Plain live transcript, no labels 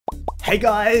Hey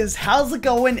guys, how's it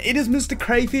going? It is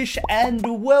MrCrayfish and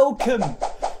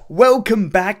welcome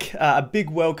back. A big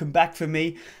welcome back for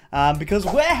me because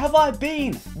where have I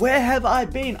been?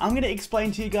 I'm going to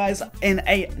explain to you guys in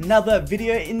another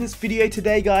video. In this video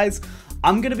today, guys,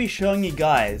 I'm going to be showing you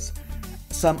guys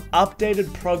some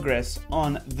updated progress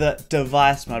on the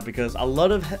device mode because a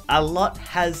lot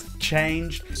has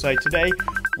changed. So today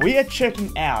we are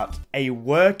checking out a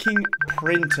working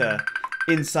printer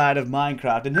inside of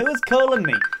Minecraft. And who is calling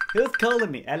me?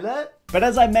 Hello? But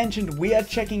as I mentioned, we are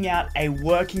checking out a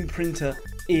working printer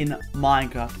in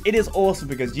Minecraft. It is awesome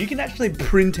because you can actually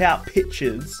print out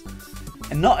pictures,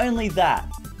 and not only that,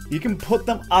 you can put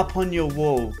them up on your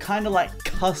wall, kind of like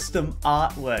custom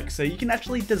artwork. So you can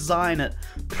actually design it,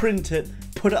 print it,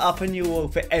 put it up on your wall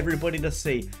for everybody to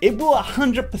see. It will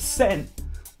 100%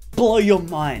 blow your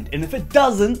mind, and if it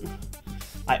doesn't,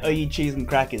 I owe you cheese and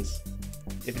crackers.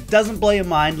 If it doesn't blow your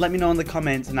mind, let me know in the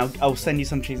comments and I'll send you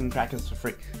some cheese and crackers for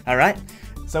free. Alright?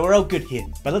 So we're all good here.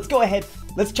 But let's go ahead,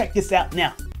 let's check this out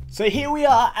now. So here we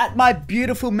are at my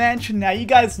beautiful mansion. Now you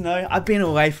guys know I've been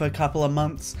away for a couple of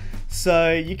months,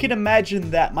 so you can imagine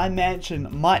that my mansion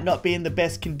might not be in the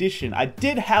best condition. I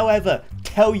did, however,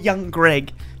 tell young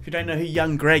Greg, if you don't know who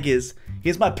young Greg is,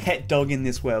 he's my pet dog in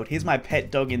this world.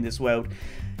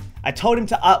 I told him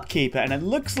to upkeep it, and it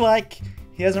looks like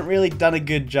he hasn't really done a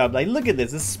good job. Like, look at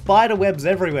this. There's spider webs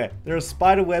everywhere. There are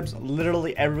spider webs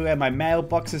literally everywhere. My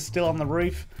mailbox is still on the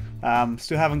roof.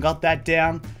 Still haven't got that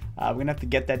down. We're gonna have to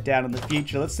get that down in the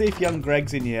future. Let's see if young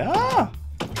Greg's in here. Ah,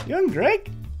 young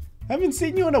Greg. Haven't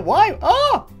seen you in a while.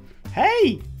 Oh,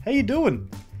 hey, how you doing?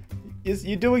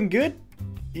 You doing good?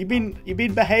 You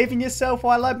been behaving yourself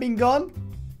while I've been gone?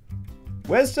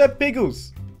 Where's Sir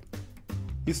Piggles?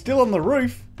 He's still on the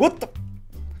roof. What the?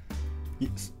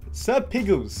 Sir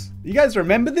Piggles. You guys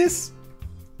remember this?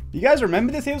 He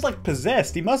was like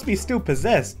possessed. He must be still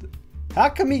possessed. How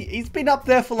come he's been up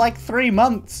there for like 3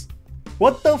 months?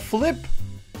 What the flip?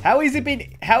 How has he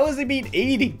been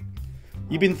eating?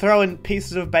 You've been throwing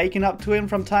pieces of bacon up to him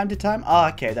from time to time? Oh,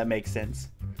 okay, that makes sense.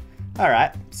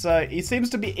 Alright, so he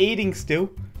seems to be eating still.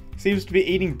 He seems to be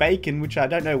eating bacon, which I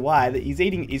don't know why. That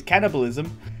he's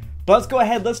cannibalism. But let's go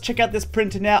ahead, let's check out this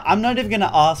printer now. I'm not even going to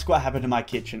ask what happened to my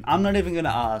kitchen. I'm not even going to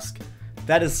ask.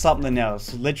 That is something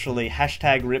else. Literally,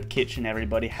 hashtag rip kitchen,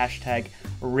 everybody. Hashtag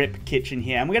rip kitchen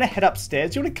here. And we're going to head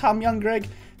upstairs. You want to come, young Greg?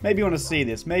 Maybe you want to see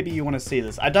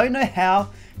this. I don't know how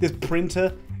this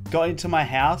printer got into my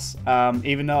house,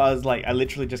 even though I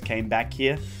literally just came back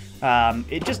here.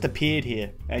 It just appeared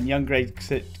here. And young Greg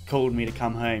called me to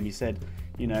come home. He said,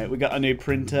 you know, we got a new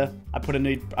printer. I put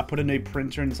a new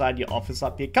printer inside your office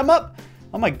up here. Come up!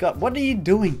 Oh my god, what are you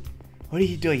doing?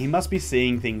 He must be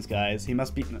seeing things, guys.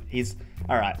 He's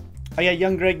alright. Oh yeah,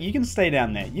 young Greg, you can stay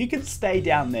down there.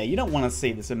 You don't want to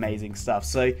see this amazing stuff.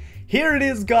 So here it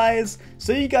is, guys.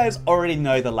 So you guys already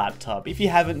know the laptop. If you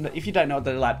don't know what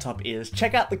the laptop is,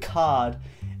 check out the card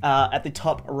at the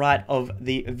top right of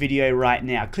the video right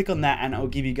now. Click on that and it will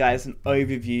give you guys an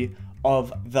overview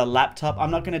of the laptop. I'm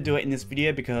not going to do it in this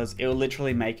video because it will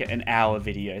literally make it an hour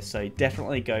video, so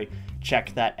definitely go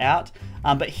check that out.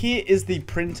 But here is the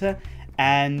printer,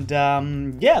 and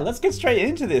yeah, let's get straight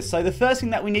into this. So the first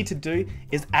thing that we need to do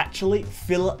is actually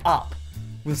fill it up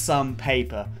with some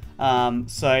paper.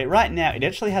 So right now it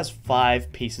actually has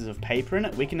 5 pieces of paper in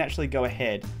it. We can actually go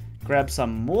ahead, grab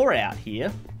some more out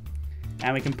here,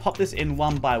 and we can pop this in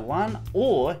one by one,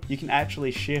 or you can actually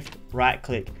shift right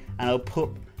click and it'll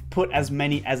put as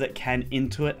many as it can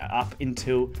into it up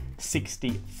until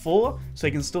 64. So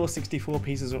you can store 64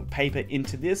 pieces of paper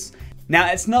into this.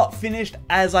 Now it's not finished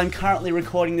as I'm currently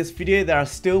recording this video. There are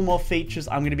still more features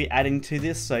I'm going to be adding to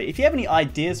this. So if you have any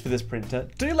ideas for this printer,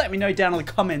 do let me know down in the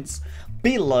comments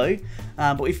below.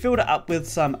 But we filled it up with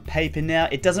some paper now.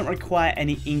 It doesn't require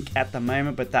any ink at the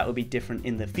moment, but that will be different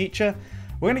in the future.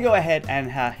 We're going to go ahead and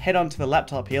head on to the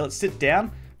laptop here. Let's sit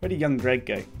down. Where did young Greg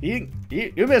go? You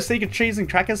better seek a cheese and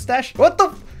crackers stash? What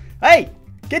the? Hey,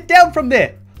 get down from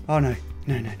there. Oh no.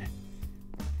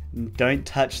 Don't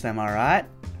touch them, alright?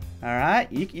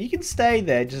 Alright, you can stay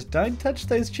there. Just don't touch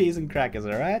those cheese and crackers,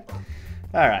 alright?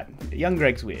 Alright, young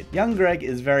Greg's weird. Young Greg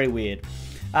is very weird.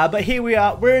 But here we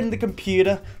are. We're in the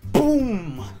computer.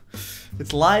 Boom!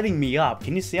 It's lighting me up.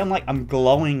 Can you see? I'm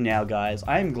glowing now, guys.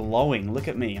 I am glowing. Look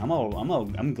at me. I'm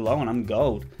glowing. I'm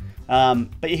gold.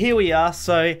 But here we are.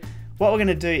 So what we're going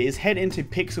to do is head into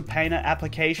Pixel Painter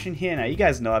application here. Now you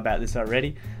guys know about this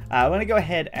already. We're going to go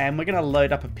ahead and we're going to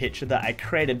load up a picture that I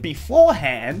created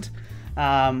beforehand,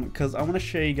 because I want to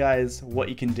show you guys what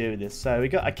you can do with this. So we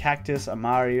got a cactus, a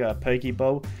Mario, a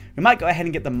Pokeball. We might go ahead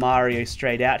and get the Mario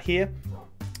straight out here.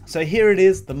 So here it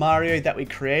is, the Mario that we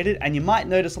created, and you might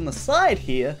notice on the side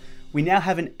here, we now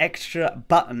have an extra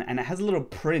button and it has a little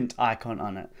print icon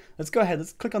on it. Let's go ahead,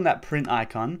 let's click on that print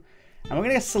icon. And we're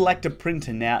going to select a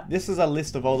printer now. This is a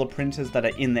list of all the printers that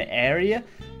are in the area.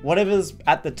 Whatever's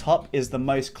at the top is the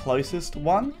most closest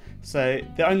one. So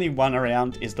the only one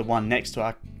around is the one next to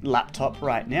our laptop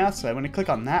right now. So I'm going to click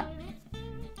on that.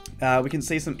 We can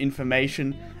see some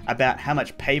information about how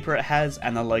much paper it has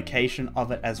and the location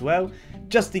of it as well,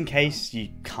 just in case you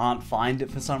can't find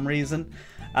it for some reason.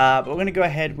 But we're going to go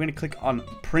ahead, we're going to click on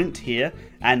print here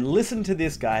and listen to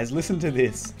this, guys. Listen to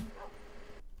this.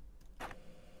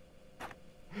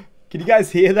 Can you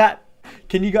guys hear that?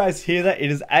 Can you guys hear that?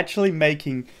 It is actually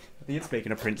making, I think it's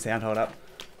making a print sound, hold up.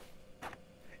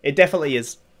 It definitely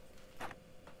is.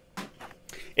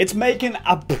 It's making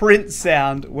a print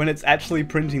sound when it's actually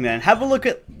printing there. And have a look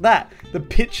at that. The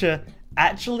picture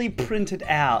actually printed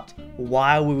out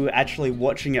while we were actually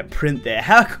watching it print there.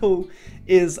 How cool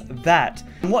is that?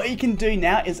 And what you can do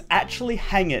now is actually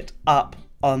hang it up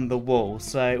on the wall.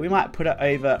 So we might put it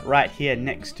over right here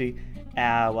next to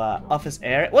our office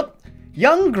area. What?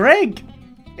 Young Greg!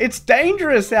 It's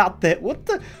dangerous out there.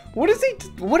 What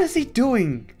is he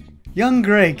doing? Young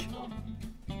Greg,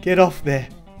 get off there.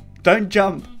 Don't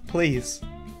jump, please.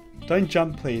 Don't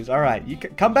jump, please. All right, you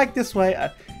can come back this way.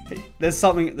 There's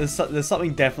something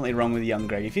definitely wrong with Young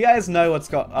Greg. If you guys know what's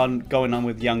going on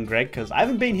with Young Greg, because I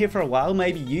haven't been here for a while,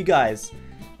 maybe you guys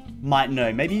might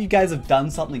know. Maybe you guys have done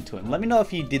something to him. Let me know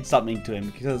if you did something to him,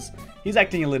 because he's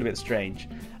acting a little bit strange.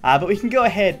 But we can go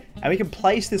ahead and we can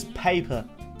place this paper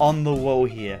on the wall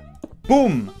here.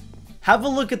 Boom! Have a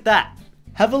look at that.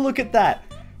 Have a look at that.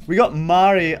 We got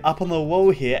Mario up on the wall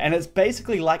here, and it's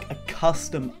basically like a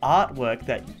custom artwork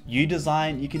that you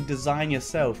design. You can design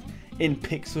yourself in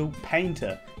Pixel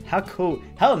Painter. How cool,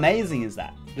 how amazing is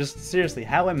that? Just seriously,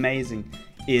 how amazing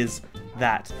is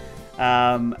that?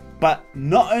 But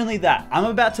not only that, I'm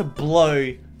about to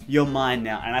blow your mind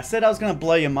now. And I said I was going to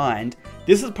blow your mind.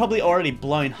 This has probably already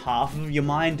blown half of your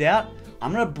mind out.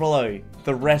 I'm going to blow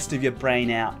the rest of your brain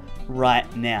out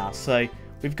right now. So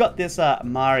we've got this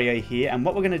Mario here, and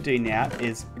what we're going to do now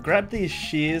is grab these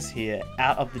shears here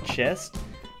out of the chest.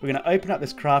 We're going to open up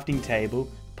this crafting table,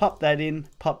 pop that in,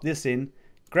 pop this in,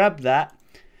 grab that,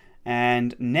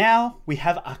 and now we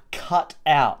have a cut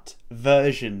out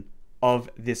version of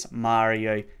this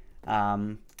Mario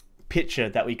picture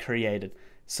that we created.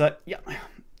 So yeah,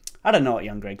 I don't know what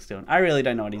Young Greg's doing. I really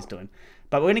don't know what he's doing.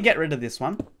 But we're going to get rid of this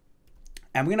one,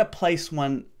 and we're going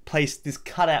to place this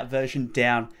cutout version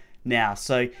down now.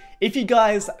 So if you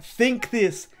guys think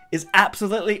this is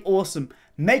absolutely awesome,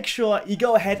 make sure you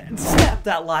go ahead and snap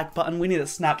that like button. We need it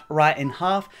snapped right in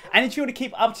half. And if you want to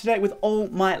keep up to date with all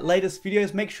my latest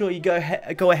videos, make sure you go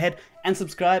ahead and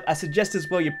subscribe. I suggest as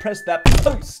well you press that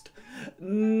post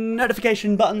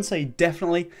notification button so you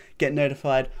definitely get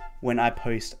notified when I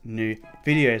post new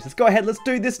videos. Let's go ahead, let's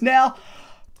do this now.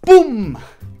 Boom!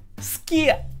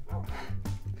 Skia!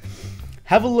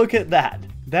 Have a look at that.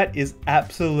 That is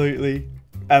absolutely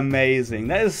amazing.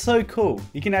 That is so cool.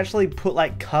 You can actually put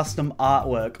like custom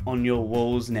artwork on your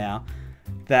walls now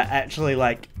that actually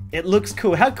like, it looks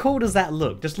cool. How cool does that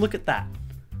look? Just look at that.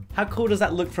 How cool does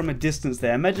that look from a distance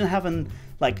there? Imagine having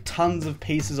like tons of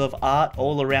pieces of art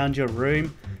all around your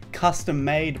room, custom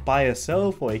made by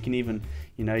yourself, or you can even,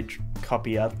 you know,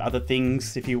 copy other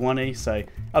things if you want to. So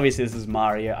obviously this is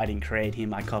Mario. I didn't create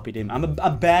him, I copied him. I'm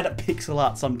bad at pixel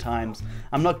art sometimes.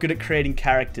 I'm not good at creating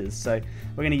characters. So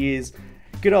we're going to use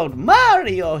good old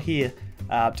Mario here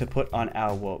to put on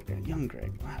our wall. Young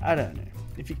Greg, I don't know.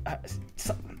 If you,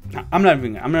 I'm not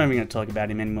even going to talk about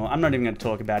him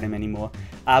anymore.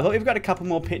 But we've got a couple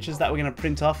more pictures that we're going to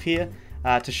print off here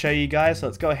to show you guys. So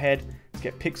let's go ahead, let's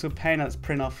get Pixel Painter, let's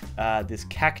print off this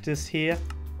cactus here.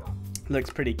 Looks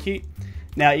pretty cute.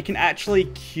 Now you can actually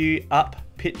queue up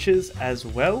pictures as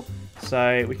well.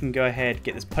 So we can go ahead,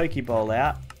 get this Pokeball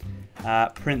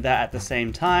out, print that at the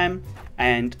same time,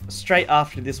 and straight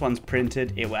after this one's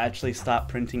printed, it will actually start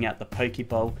printing out the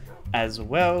Pokeball as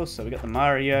well. So we got the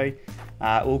Mario.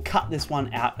 We'll cut this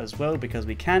one out as well because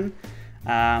we can.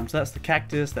 So that's the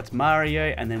cactus, that's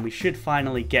Mario, and then we should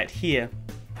finally get here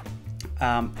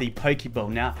the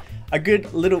Pokeball. Now, a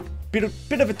good little bit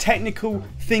of a technical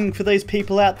thing for those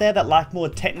people out there that like more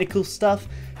technical stuff.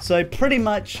 So pretty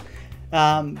much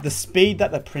the speed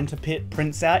that the printer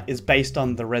prints out is based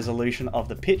on the resolution of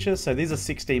the picture. So these are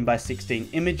 16 by 16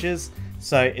 images,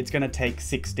 so it's going to take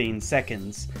 16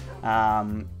 seconds.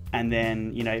 And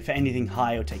then, you know, for anything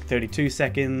high, it'll take 32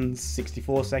 seconds,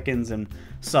 64 seconds, and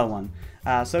so on.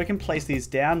 So we can place these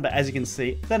down, but as you can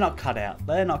see, they're not cut out.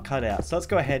 They're not cut out. So let's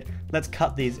go ahead, let's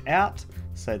cut these out.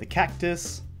 So the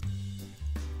cactus,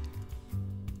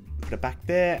 put it back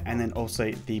there, and then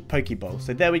also the Pokeball.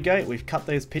 So there we go. We've cut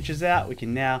those pictures out. We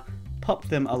can now pop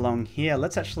them along here.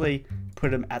 Let's actually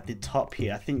put them at the top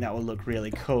here. I think that will look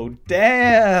really cool.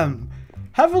 Damn!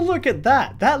 Have a look at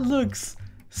that. That looks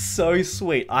so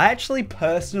sweet. I actually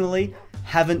personally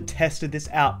haven't tested this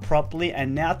out properly,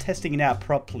 and now testing it out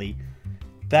properly,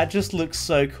 that just looks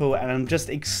so cool, and I'm just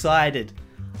excited.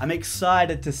 I'm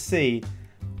excited to see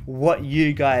what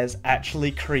you guys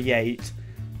actually create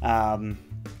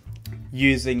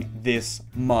using this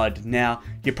mod. Now,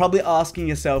 you're probably asking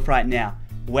yourself right now,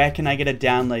 where can I get a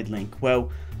download link?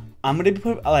 Well, I'm gonna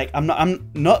put, like, I'm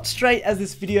not straight as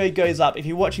this video goes up. If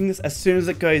you're watching this as soon as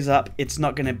it goes up, it's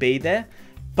not gonna be there.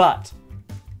 But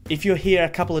if you're here a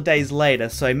couple of days later,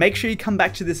 so make sure you come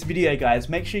back to this video, guys.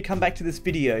 Make sure you come back to this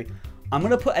video. I'm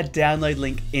gonna put a download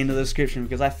link in the description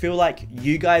because I feel like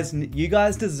you guys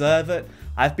deserve it.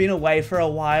 I've been away for a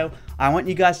while. I want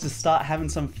you guys to start having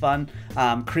some fun.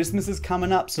 Christmas is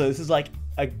coming up, so this is like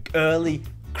an early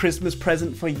Christmas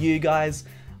present for you guys.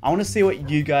 I want to see what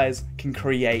you guys can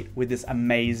create with this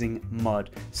amazing mod.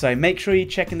 So make sure you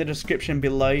check in the description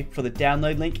below for the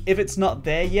download link. If it's not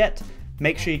there yet,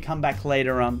 make sure you come back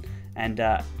later on and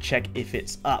check if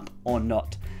it's up or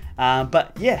not.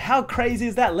 But yeah, how crazy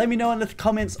is that? Let me know in the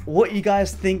comments what you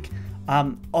guys think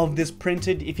of this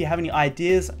printed. If you have any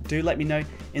ideas, do let me know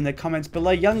in the comments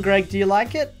below. Young Greg, do you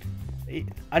like it?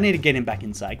 I need to get him back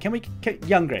inside.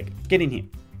 Young Greg, get in here.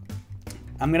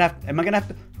 am I gonna have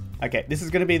to, okay, this is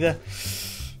gonna be the,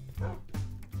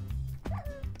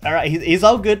 all right, he's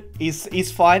all good,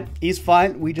 he's fine,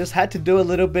 we just had to do a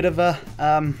little bit of a,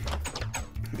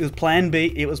 it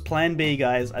was plan B,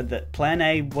 guys. Plan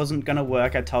A wasn't gonna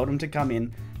work. I told him to come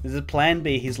in. This is plan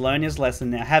B. He's learned his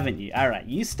lesson now, haven't you? Alright,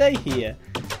 you stay here.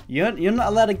 You're not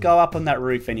allowed to go up on that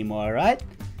roof anymore, alright?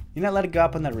 You're not allowed to go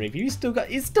up on that roof. He's still got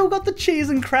the cheese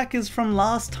and crackers from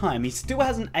last time. He still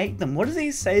hasn't ate them. What is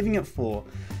he saving it for?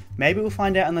 Maybe we'll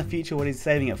find out in the future what he's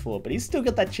saving it for, but he's still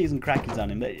got that cheese and crackers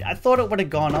on him. But I thought it would have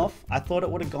gone off.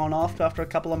 After a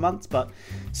couple of months, but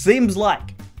seems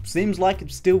like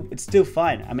it's still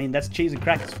fine. I mean, that's cheese and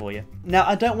crackers for you. Now,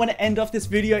 I don't want to end off this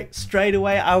video straight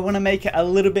away. I want to make it a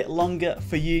little bit longer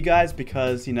for you guys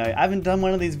because, you know, I haven't done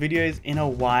one of these videos in a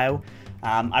while.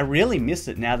 I really miss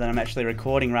it now that I'm actually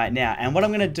recording right now. And what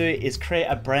I'm going to do is create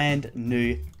a brand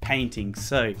new painting.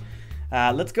 So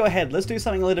let's go ahead. Let's do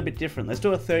something a little bit different. Let's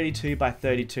do a 32 by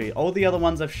 32. All the other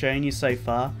ones I've shown you so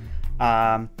far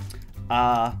are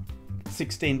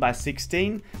 16 by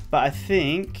 16. But I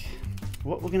think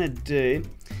what we're going to do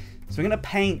is we're going to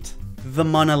paint the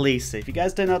Mona Lisa. If you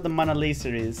guys don't know what the Mona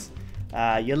Lisa is,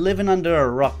 you're living under a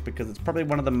rock because it's probably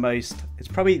the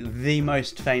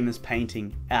most famous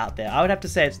painting out there. I would have to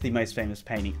say it's the most famous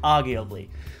painting, arguably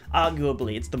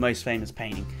it's the most famous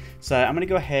painting. So I'm going to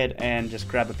go ahead and just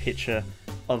grab a picture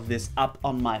of this up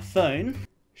on my phone.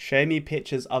 Show me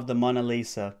pictures of the Mona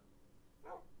Lisa.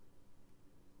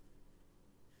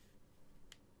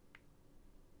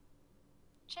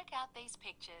 Check out these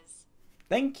pictures.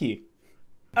 Thank you.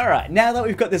 Alright, now that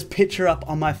we've got this picture up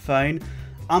on my phone,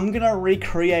 I'm gonna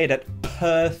recreate it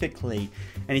perfectly.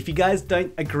 And if you guys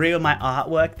don't agree with my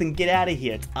artwork, then get out of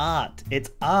here. It's art. It's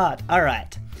art.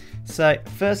 Alright. So,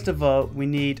 first of all, we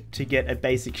need to get a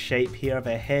basic shape here of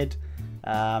her head.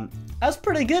 That's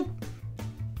pretty good.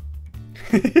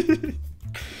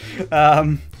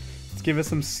 Let's give her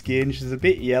some skin. She's a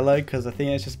bit yellow because I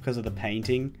think it's just because of the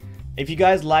painting. If you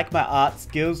guys like my art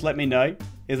skills, let me know.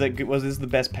 Was this the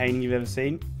best painting you've ever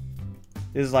seen?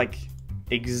 This is like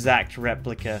exact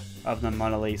replica of the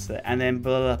Mona Lisa. And then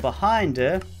behind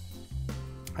her,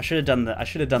 I should have done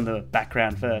the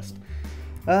background first.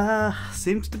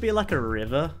 Seems to be like a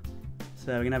river.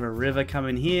 So we're gonna have a river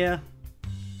coming here.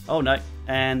 Oh no,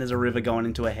 and there's a river going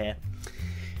into her hair.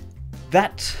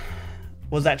 That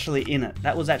was actually in it.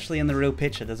 That was actually in the real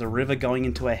picture. There's a river going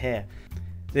into her hair.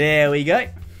 There we go.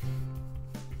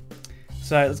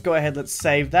 So let's go ahead, let's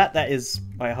save that. That is,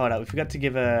 wait, hold up, we forgot to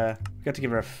give her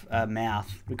a mouth.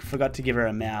 We forgot to give her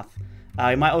a mouth.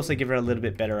 We might also give her a little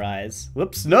bit better eyes.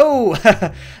 Whoops, no!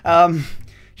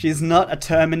 She's not a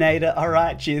Terminator,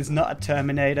 alright, she is not a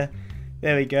Terminator.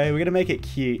 There we go, we're gonna make it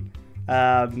cute.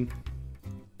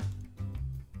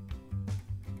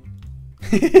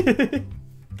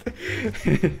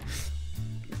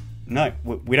 No,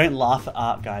 we don't laugh at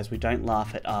art, guys. We don't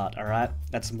laugh at art, alright?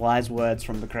 That's wise words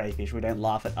from the Crayfish. We don't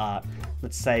laugh at art.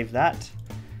 Let's save that.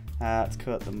 Let's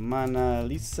call it the Mona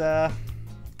Lisa.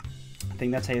 I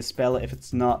think that's how you spell it. If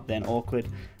it's not, then awkward.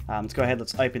 Let's go ahead,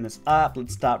 let's open this up.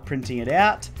 Let's start printing it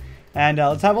out. And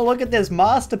let's have a look at this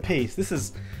masterpiece. This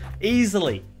is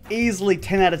easily easily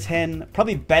 10 out of 10.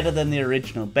 Probably better than the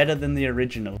original. Better than the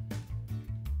original.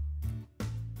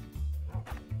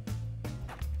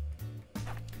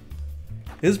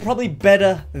 This is probably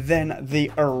better than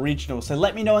the original. So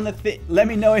let me know in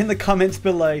the comments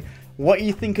below what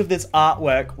you think of this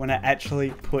artwork when I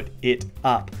actually put it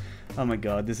up. Oh my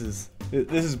god, this is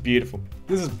beautiful.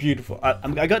 This is beautiful.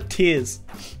 I got tears.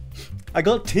 I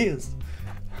got tears.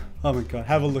 Oh my god,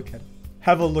 have a look at it.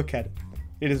 Have a look at it.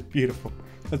 It is beautiful.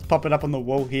 Let's pop it up on the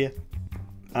wall here.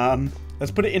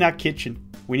 Let's put it in our kitchen.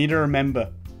 We need to remember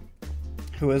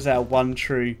who is our one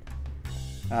true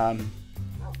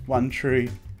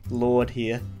Lord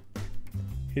here.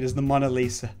 It is the Mona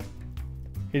Lisa.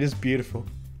 It is beautiful.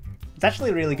 It's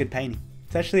actually a really good painting.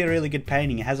 It's actually a really good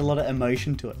painting. It has a lot of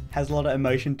emotion to it.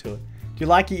 Do you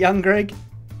like it, young Greg?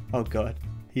 Oh god.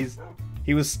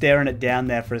 He was staring it down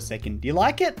there for a second. Do you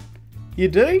like it? You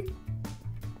do?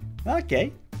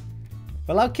 Okay.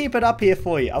 Well, I'll keep it up here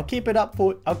for you. I'll keep it up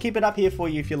here for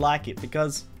you if you like it,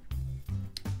 because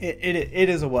it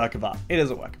is a work of art. It is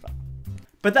a work of art.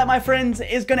 But that, my friends,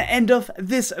 is going to end off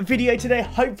this video today.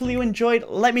 Hopefully you enjoyed.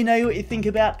 Let me know what you think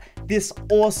about this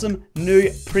awesome new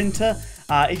printer.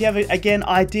 If you have, again,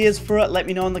 ideas for it, let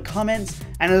me know in the comments.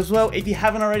 And as well, if you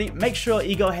haven't already, make sure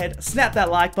you go ahead, snap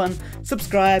that like button,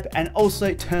 subscribe, and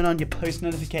also turn on your post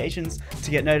notifications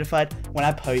to get notified when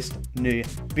I post new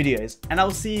videos. And I'll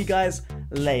see you guys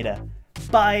later.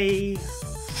 Bye!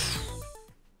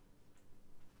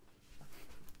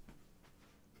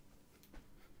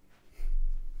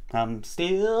 I'm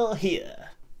still here.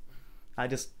 I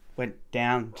just went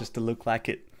down just to look like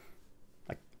it.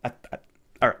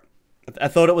 Alright. I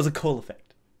thought it was a cool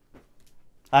effect.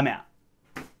 I'm out.